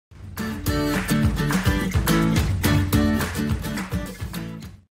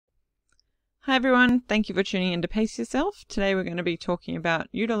Hi everyone, thank you for tuning in to Pace Yourself. Today we're going to be talking about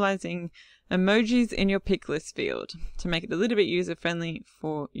utilizing emojis in your pick list field to make it a little bit user friendly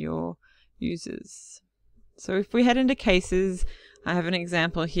for your users. So if we head into cases, I have an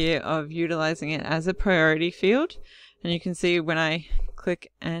example here of utilizing it as a priority field, and you can see when I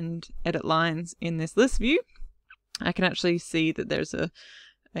click and edit lines in this list view, I can actually see that there's a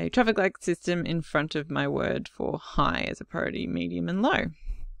traffic light system in front of my word for high as a priority, medium and low.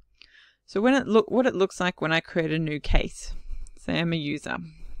 So what it looks like when I create a new case. Say I'm a user. I'm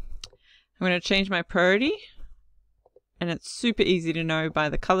going to change my priority, and it's super easy to know by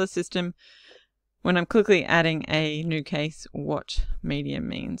the color system when I'm quickly adding a new case what medium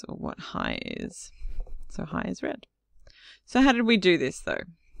means or what high is. So high is red. So how did we do this though?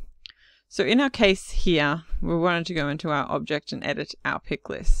 So in our case here, we wanted to go into our object and edit our pick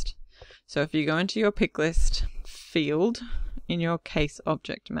list. So if you go into your pick list field in your case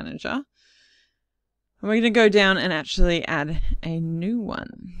object manager, we're going to go down and actually add a new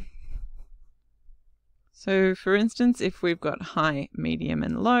one. So for instance, if we've got high, medium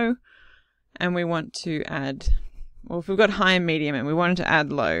and low, and we want to add, well, if we've got high and medium and we wanted to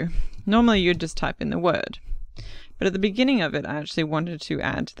add low, normally you'd just type in the word. But at the beginning of it, I actually wanted to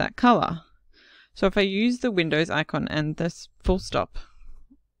add that color. So if I use the Windows icon and this full stop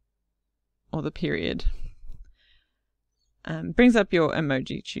or the period, brings up your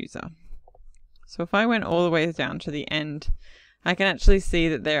emoji chooser. So if I went all the way down to the end, I can actually see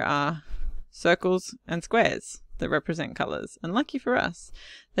that there are circles and squares that represent colors. And lucky for us,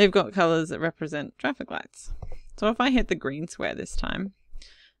 they've got colors that represent traffic lights. So if I hit the green square this time,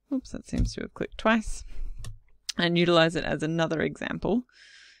 oops, that seems to have clicked twice, and utilize it as another example,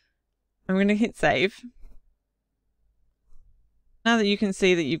 I'm going to hit save. Now that you can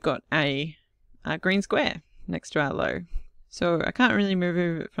see that you've got a green square next to our low. So I can't really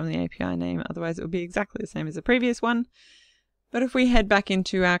remove it from the API name, otherwise it would be exactly the same as the previous one. But if we head back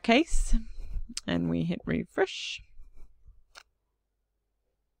into our case and we hit refresh,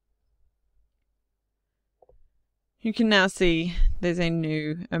 you can now see there's a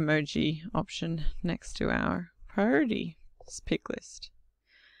new emoji option next to our priority pick list.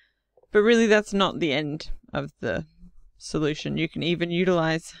 But really that's not the end of the solution. You can even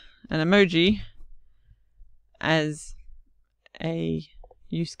utilize an emoji as a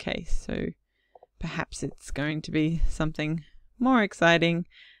use case. So perhaps it's going to be something more exciting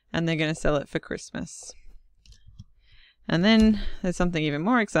and they're going to sell it for Christmas. And then there's something even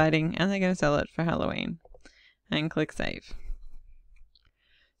more exciting and they're going to sell it for Halloween. And click save.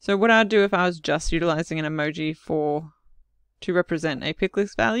 So what I'd do if I was just utilizing an emoji to represent a pick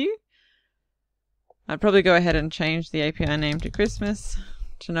list value, I'd probably go ahead and change the API name to Christmas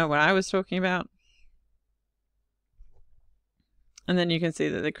to know what I was talking about. And then you can see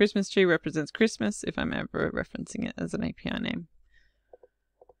that the Christmas tree represents Christmas if I'm ever referencing it as an API name.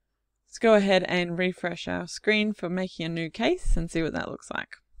 Let's go ahead and refresh our screen for making a new case and see what that looks like.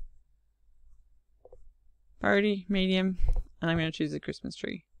 Priority, medium, and I'm going to choose the Christmas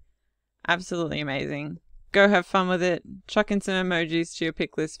tree. Absolutely amazing. Go have fun with it. Chuck in some emojis to your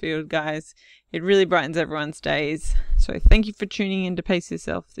pick list field, guys. It really brightens everyone's days. So thank you for tuning in to Pace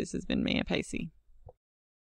Yourself. This has been Mia Pacey.